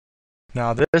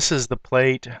Now this is the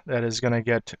plate that is going to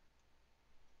get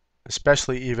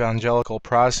especially evangelical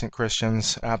Protestant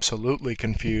Christians absolutely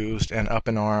confused and up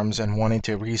in arms and wanting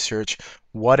to research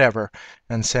whatever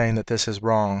and saying that this is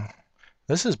wrong.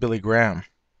 This is Billy Graham.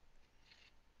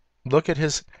 Look at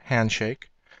his handshake.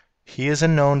 He is a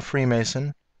known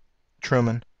Freemason,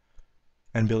 Truman,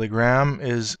 and Billy Graham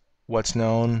is what's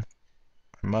known,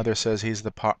 my mother says he's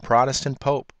the Protestant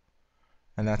Pope,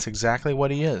 and that's exactly what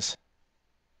he is.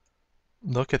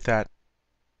 Look at that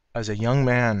as a young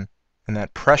man and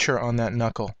that pressure on that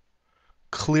knuckle.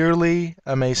 Clearly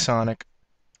a Masonic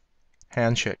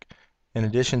handshake. In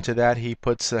addition to that, he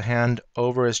puts the hand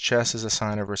over his chest as a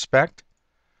sign of respect.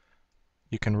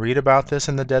 You can read about this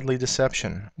in The Deadly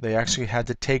Deception. They actually had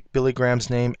to take Billy Graham's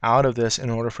name out of this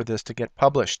in order for this to get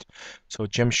published. So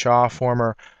Jim Shaw,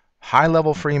 former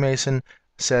high-level Freemason,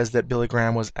 says that Billy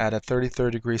Graham was at a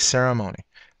 33rd degree ceremony.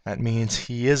 That means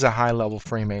he is a high-level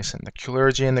Freemason. The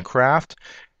clergy and the craft,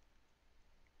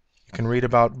 you can read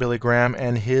about Billy Graham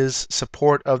and his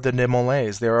support of the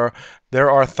Demolays. There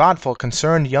are thoughtful,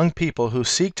 concerned young people who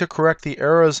seek to correct the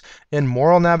errors in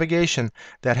moral navigation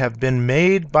that have been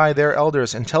made by their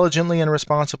elders intelligently and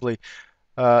responsibly.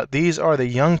 These are the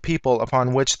young people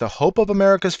upon which the hope of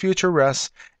America's future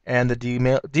rests, and the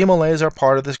Demolays are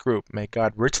part of this group. May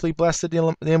God richly bless the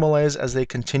Demolays as they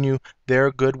continue their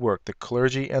good work. The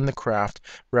clergy and the craft.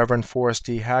 Reverend Forrest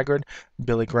D. Haggard,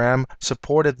 Billy Graham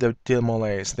supported the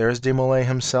Demolays. There's Demolay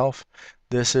himself.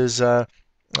 This is the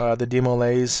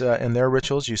Demolays in their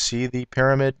rituals. You see the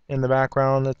pyramid in the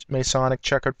background, the Masonic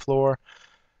checkered floor.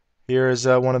 Here is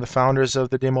one of the founders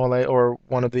of the Demolay, or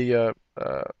one of the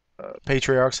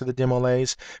patriarchs of the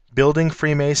Demolays, building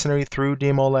Freemasonry through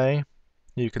Demolay.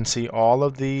 You can see all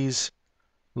of these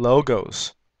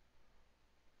logos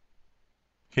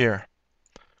here.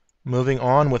 Moving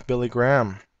on with Billy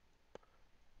Graham.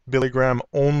 Billy Graham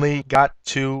only got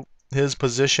to his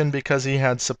position because he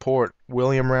had support.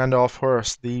 William Randolph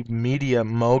Hearst, the media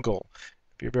mogul.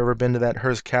 If you've ever been to that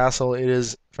Hearst Castle, it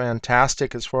is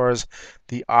fantastic as far as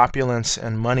the opulence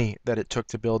and money that it took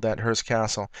to build that Hearst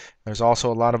Castle. There's also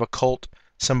a lot of occult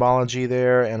symbology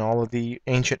there and all of the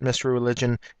ancient mystery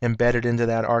religion embedded into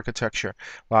that architecture.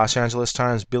 Los Angeles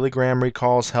Times, Billy Graham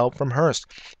recalls help from Hearst.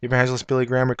 Evangelist Billy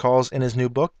Graham recalls in his new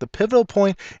book the pivotal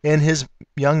point in his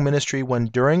young ministry when,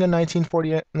 during a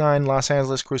 1949 Los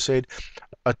Angeles crusade,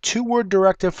 a two-word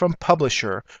directive from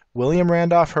publisher William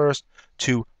Randolph Hearst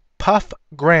to Puff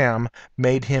Graham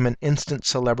made him an instant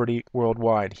celebrity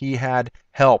worldwide. He had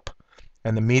help,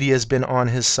 and the media has been on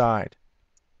his side.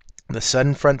 The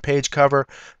sudden front page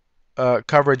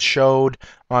coverage showed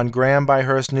on Graham by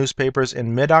Hearst newspapers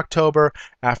in mid-October,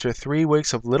 after 3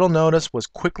 weeks of little notice, was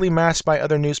quickly matched by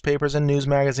other newspapers and news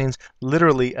magazines,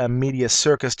 literally a media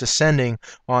circus descending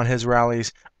on his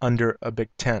rallies under a big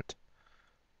tent.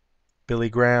 Billy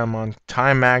Graham on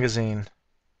Time magazine.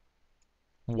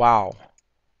 Wow.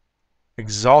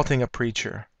 Exalting a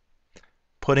preacher,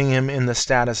 putting him in the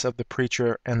status of the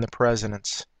preacher and the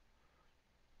presidents.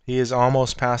 He is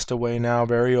almost passed away now,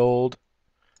 very old.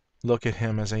 Look at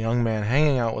him as a young man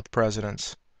hanging out with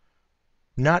presidents,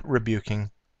 not rebuking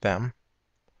them,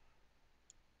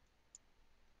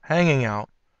 hanging out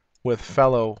with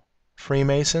fellow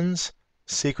Freemasons,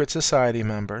 secret society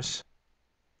members.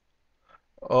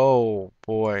 Oh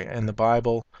boy, in the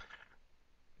Bible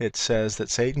it says that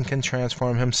Satan can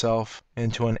transform himself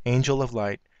into an angel of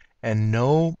light, and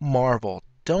no marvel,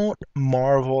 don't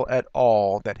marvel at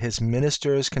all that his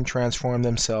ministers can transform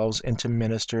themselves into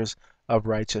ministers of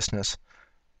righteousness.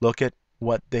 Look at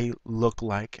what they look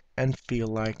like and feel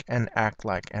like and act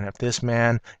like. And if this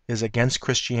man is against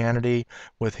Christianity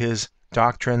with his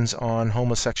doctrines on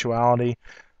homosexuality,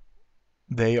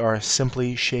 they are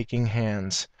simply shaking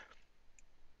hands.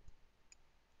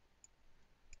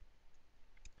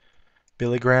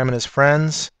 Billy Graham and his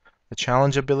friends. The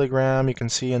challenge of Billy Graham, you can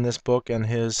see in this book, and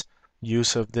his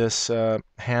use of this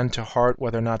hand to heart,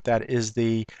 whether or not that is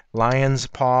the lion's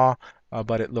paw,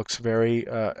 but it looks very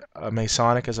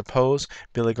Masonic as a pose.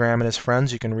 Billy Graham and his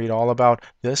friends, you can read all about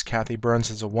this. Kathy Burns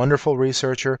is a wonderful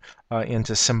researcher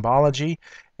into symbology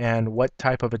and what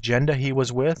type of agenda he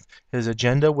was with. His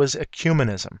agenda was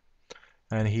ecumenism.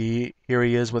 And here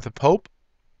he is with the Pope.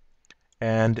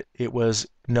 And it was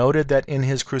noted that in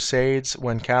his crusades,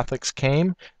 when Catholics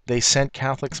came, they sent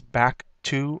Catholics back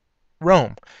to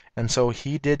Rome. And so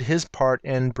he did his part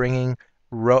in bringing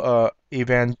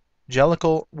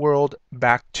evangelical world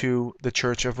back to the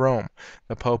Church of Rome.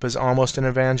 The Pope is almost an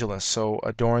evangelist, so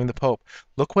adoring the Pope.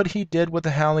 Look what he did with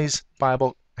the Halley's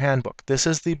Bible Handbook. This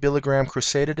is the Billy Graham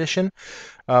Crusade edition.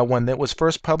 When it was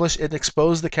first published, it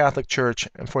exposed the Catholic Church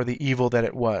for the evil that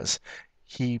it was.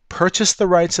 He purchased the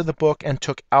rights of the book and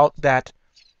took out that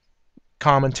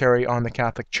commentary on the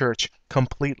Catholic Church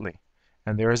completely.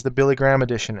 And there is the Billy Graham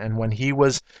edition. And when he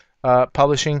was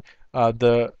publishing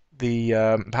the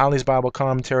Halley's Bible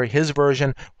Commentary, his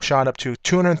version shot up to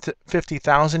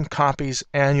 250,000 copies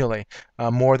annually,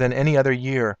 more than any other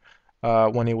year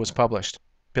when it was published.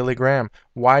 Billy Graham,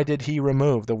 why did he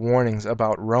remove the warnings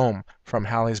about Rome from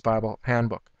Halley's Bible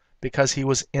Handbook? Because he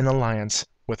was in alliance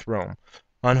with Rome.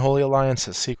 Unholy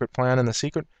alliances, secret plan, and the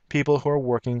secret people who are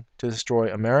working to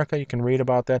destroy America. You can read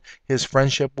about that. His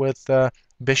friendship with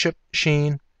Bishop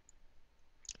Sheen.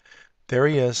 There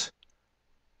he is,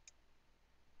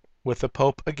 with the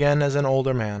Pope again as an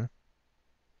older man.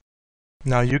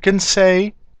 Now you can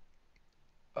say,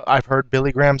 I've heard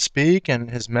Billy Graham speak and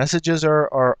his messages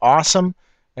are awesome,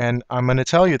 and I'm going to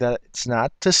tell you that it's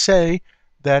not to say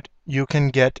that you can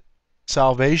get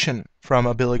salvation from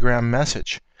a Billy Graham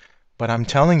message. But I'm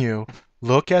telling you,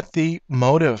 look at the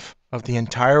motive of the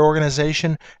entire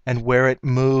organization and where it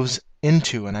moves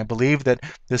into. And I believe that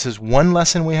this is one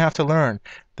lesson we have to learn,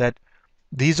 that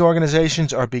these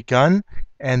organizations are begun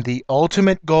and the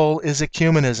ultimate goal is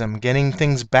ecumenism, getting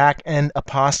things back and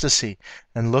apostasy.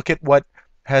 And look at what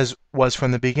was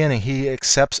from the beginning. He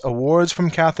accepts awards from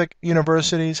Catholic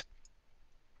universities,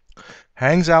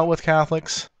 hangs out with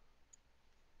Catholics,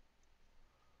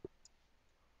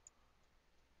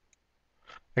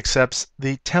 accepts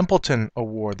the Templeton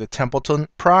Award, the Templeton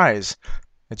Prize.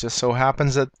 It just so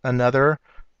happens that another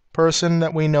person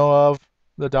that we know of,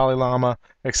 the Dalai Lama,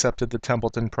 accepted the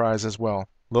Templeton Prize as well.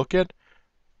 Look at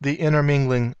the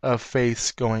intermingling of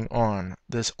faiths going on.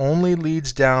 This only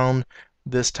leads down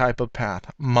this type of path.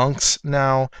 Monks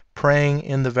now praying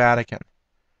in the Vatican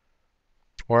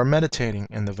or meditating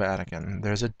in the Vatican.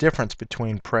 There's a difference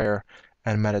between prayer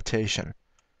and meditation.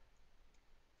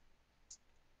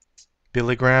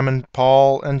 Billy Graham and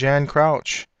Paul and Jan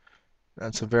Crouch.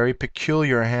 That's a very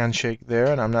peculiar handshake there,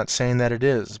 and I'm not saying that it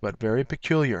is, but very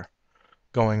peculiar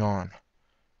going on.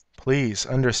 Please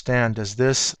understand, does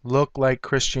this look like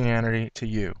Christianity to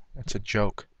you? It's a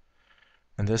joke.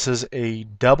 And this is a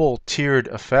double-tiered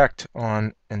effect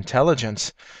on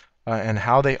intelligence and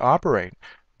how they operate.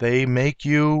 They make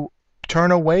you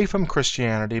turn away from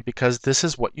Christianity because this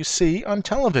is what you see on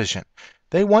television.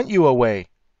 They want you away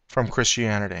from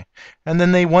Christianity. And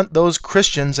then they want those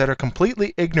Christians that are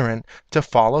completely ignorant to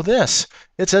follow this.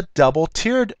 It's a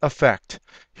double-tiered effect.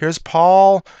 Here's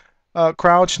Paul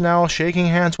Crouch now shaking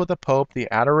hands with the Pope, the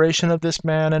adoration of this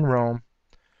man in Rome.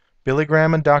 Billy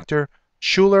Graham and Dr.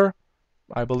 Schuller.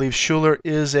 I believe Schuller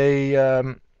is a,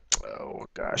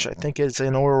 I think it's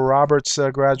an Oral Roberts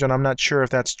graduate. I'm not sure if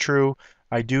that's true.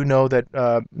 I do know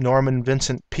that Norman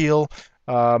Vincent Peale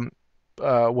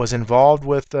was involved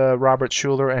with Robert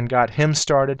Schuller and got him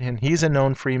started, and he's a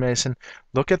known Freemason.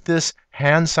 Look at this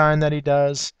hand sign that he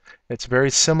does. It's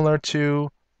very similar to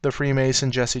the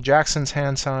Freemason Jesse Jackson's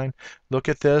hand sign. Look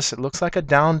at this. It looks like a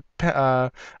down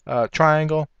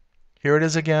triangle. Here it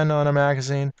is again on a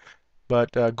magazine.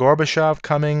 But Gorbachev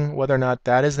coming, whether or not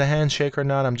that is the handshake or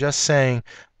not, I'm just saying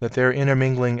that they're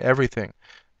intermingling everything.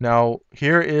 Now,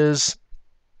 here is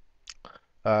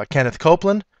Kenneth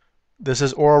Copeland. This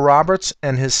is Oral Roberts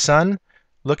and his son.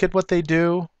 Look at what they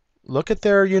do. Look at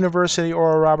their university,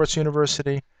 Oral Roberts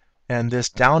University, and this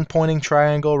down-pointing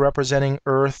triangle representing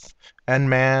Earth and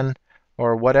man,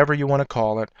 or whatever you want to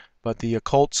call it, but the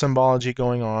occult symbology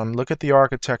going on. Look at the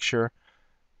architecture.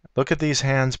 Look at these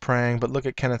hands praying, but look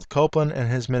at Kenneth Copeland and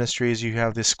his ministries. You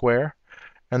have the square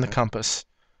and the compass.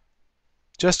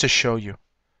 Just to show you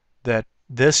that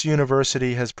this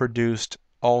university has produced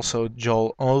also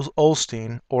Joel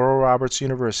Osteen, Oral Roberts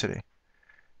University.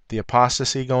 The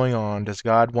apostasy going on. Does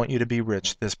God want you to be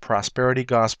rich? This prosperity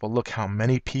gospel. Look how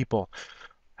many people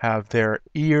have their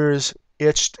ears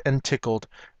itched and tickled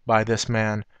by this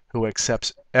man who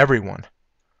accepts everyone,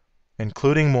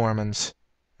 including Mormons,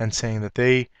 and saying that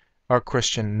they are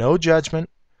Christian. No judgment,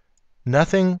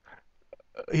 nothing.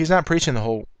 He's not preaching the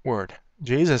whole word.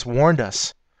 Jesus warned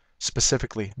us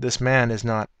specifically. This man is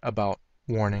not about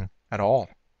warning at all.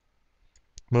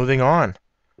 Moving on.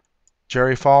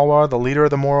 Jerry Falwell, the leader of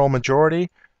the moral majority,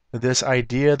 this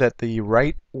idea that the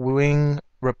right-wing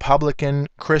Republican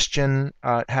Christian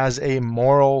has a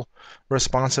moral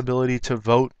responsibility to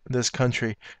vote this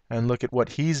country, and look at what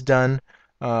he's done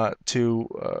to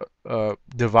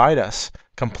divide us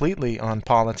completely on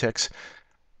politics.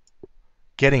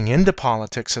 Getting into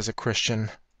politics as a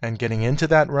Christian And getting into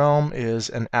that realm is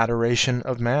an adoration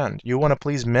of man. You want to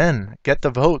please men. Get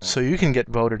the votes so you can get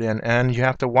voted in, and you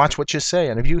have to watch what you say.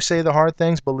 And if you say the hard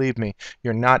things, believe me,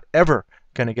 you're not ever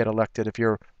going to get elected if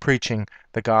you're preaching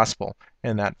the gospel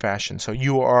in that fashion. So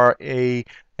you are an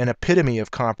epitome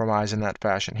of compromise in that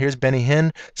fashion. Here's Benny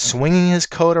Hinn swinging his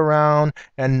coat around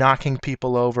and knocking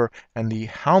people over. And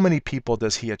how many people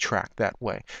does he attract that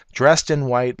way? Dressed in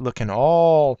white, looking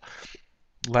all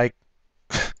like...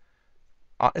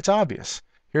 it's obvious.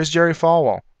 Here's Jerry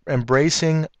Falwell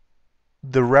embracing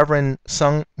the Reverend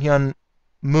Sung Hyun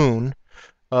Moon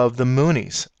of the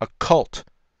Moonies, a cult.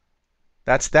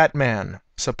 That's that man,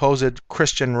 supposed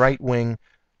Christian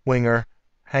right-winger,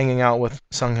 hanging out with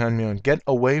Sung Hyun Moon. Get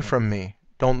away from me.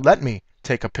 Don't let me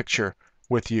take a picture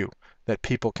with you that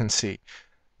people can see.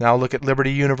 Now look at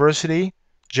Liberty University,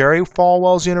 Jerry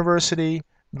Falwell's university,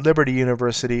 Liberty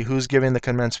University. Who's giving the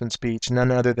commencement speech?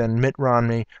 None other than Mitt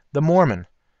Romney, the Mormon.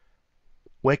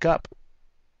 Wake up,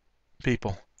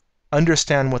 people.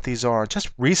 Understand what these are.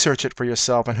 Just research it for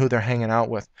yourself and who they're hanging out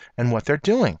with and what they're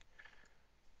doing.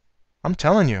 I'm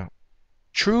telling you,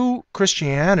 true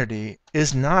Christianity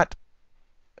is not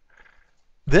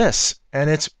this, and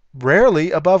it's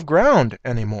rarely above ground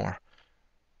anymore.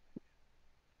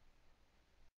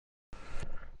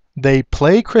 They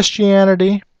play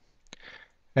Christianity,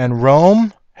 and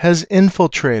Rome has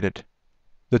infiltrated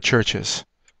the churches.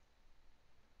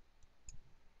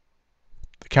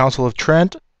 Council of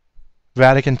Trent,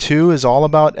 Vatican II is all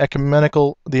about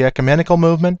the ecumenical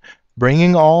movement,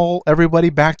 bringing everybody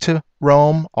back to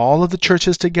Rome, all of the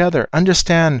churches together.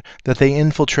 Understand that they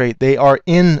infiltrate. They are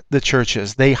in the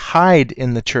churches. They hide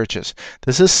in the churches.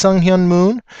 This is Sung Hyun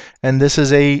Moon, and this is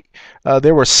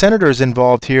there were senators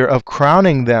involved here of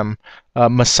crowning them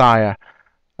Messiah.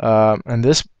 And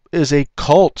this is a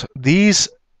cult. These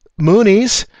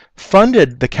Moonies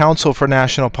funded the Council for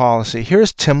National Policy.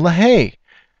 Here's Tim LaHaye.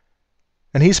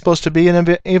 And he's supposed to be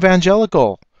an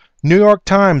evangelical. New York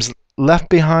Times Left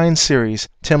Behind series,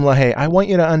 Tim LaHaye. I want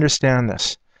you to understand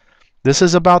this. This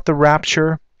is about the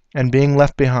rapture and being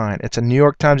left behind. It's a New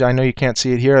York Times, I know you can't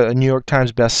see it here, a New York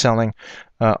Times best-selling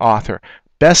author.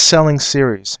 Best-selling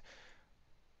series.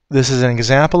 This is an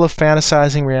example of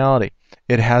fantasizing reality.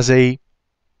 It has a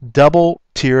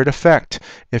double-tiered effect.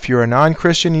 If you're a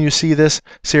non-Christian and you see this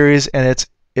series and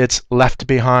it's left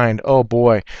behind, oh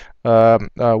boy,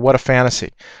 what a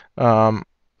fantasy. I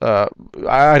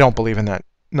don't believe in that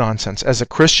nonsense. As a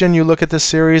Christian, you look at this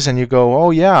series and you go,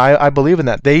 oh yeah, I believe in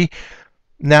that. They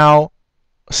now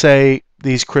say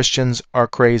these Christians are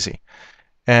crazy.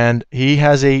 And he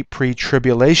has a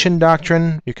pre-tribulation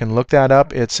doctrine. You can look that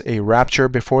up. It's a rapture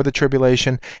before the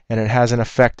tribulation, and it has an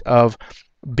effect of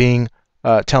being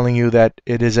telling you that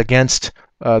it is against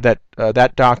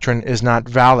that doctrine is not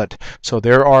valid. So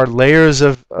there are layers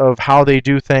of how they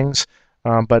do things,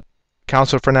 but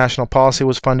Council for National Policy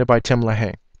was funded by Tim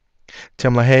LaHaye.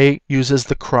 Tim LaHaye uses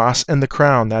the cross and the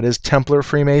crown. That is Templar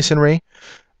Freemasonry,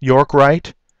 York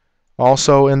Rite,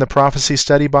 also in the Prophecy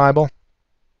Study Bible.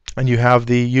 And you have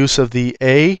the use of the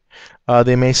A,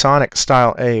 the Masonic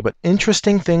style A. But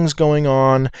interesting things going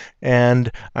on, and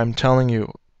I'm telling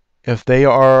you, if they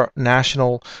are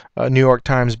national New York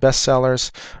Times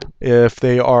bestsellers, if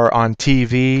they are on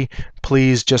TV,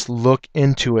 please just look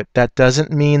into it. That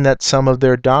doesn't mean that some of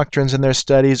their doctrines and their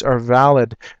studies are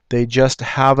valid. They just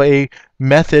have a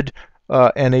method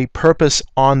and a purpose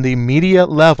on the media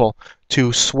level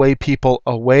to sway people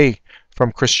away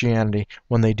from Christianity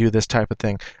when they do this type of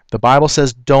thing. The Bible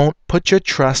says don't put your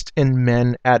trust in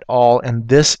men at all, and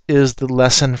this is the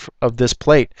lesson of this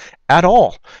plate. At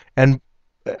all. And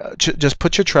just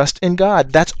put your trust in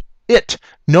God. That's it.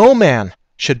 No man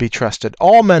should be trusted.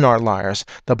 All men are liars,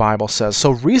 the Bible says.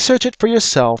 So research it for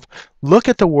yourself. Look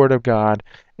at the Word of God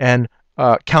and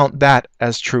count that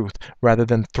as truth rather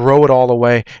than throw it all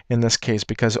away in this case,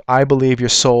 because I believe your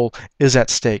soul is at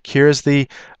stake. Here's the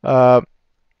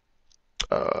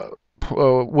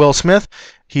Will Smith.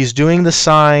 He's doing the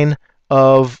sign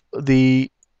of the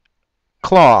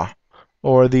claw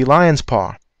or the lion's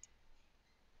paw.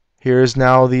 Here's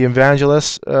now the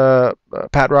evangelist,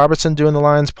 Pat Robertson, doing the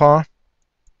lion's paw.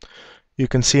 You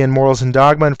can see in Morals and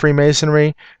Dogma and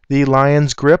Freemasonry, the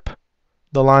lion's grip,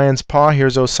 the lion's paw.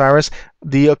 Here's Osiris.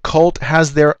 The occult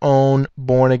has their own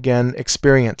born-again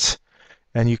experience.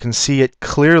 And you can see it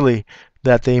clearly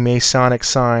that the Masonic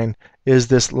sign is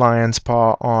this lion's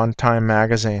paw on Time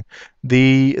magazine.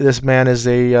 This man is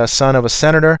a son of a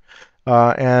senator,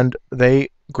 and they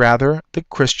gather the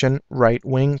Christian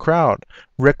right-wing crowd.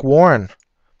 Rick Warren.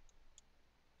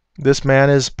 This man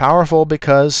is powerful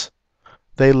because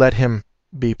they let him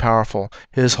be powerful.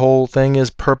 His whole thing is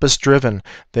purpose-driven.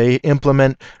 They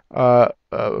implement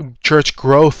church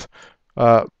growth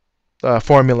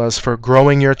formulas for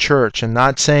growing your church and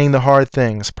not saying the hard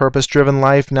things. Purpose-Driven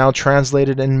Life, now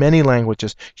translated in many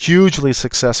languages. Hugely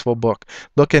successful book.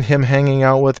 Look at him hanging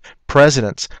out with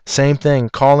presidents. Same thing,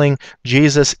 calling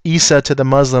Jesus Isa to the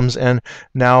Muslims and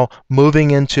now moving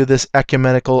into this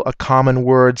ecumenical, a common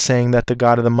word, saying that the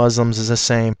God of the Muslims is the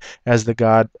same as the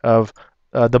God of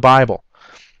the Bible.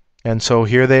 And so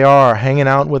here they are hanging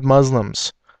out with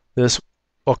Muslims. This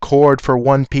accord for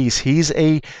one peace. He's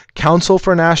a council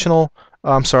for national,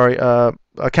 a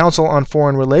council on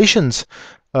foreign relations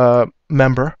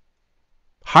member,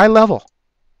 high level.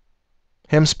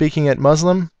 Him speaking at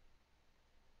Muslim.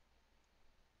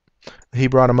 He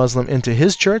brought a Muslim into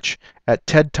his church at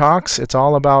TED Talks. It's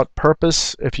all about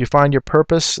purpose. If you find your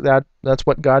purpose, that's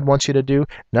what God wants you to do.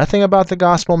 Nothing about the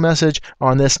gospel message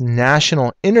on this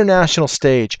national, international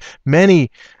stage. Many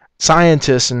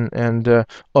scientists and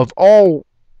of all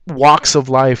walks of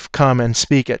life come and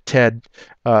speak at TED.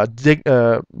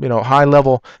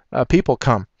 High-level people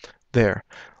come there.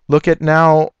 Look at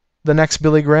now the next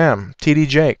Billy Graham, T.D.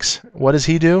 Jakes. What does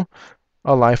he do?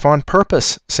 A life on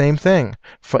purpose. Same thing.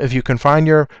 If you can find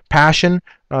your passion,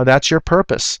 that's your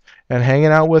purpose. And hanging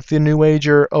out with the New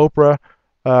Ager Oprah,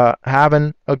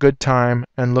 having a good time,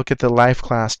 and look at the Life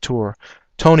Class Tour.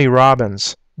 Tony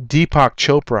Robbins, Deepak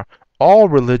Chopra, all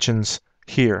religions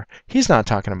here. He's not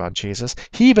talking about Jesus.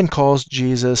 He even calls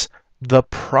Jesus the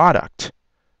product.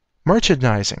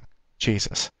 Merchandising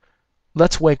Jesus.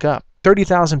 Let's wake up.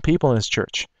 30,000 people in his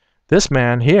church. This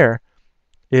man here,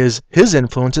 his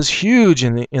influence is huge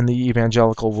in the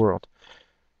evangelical world.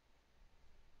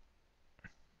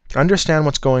 Understand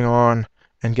what's going on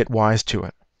and get wise to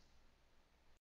it.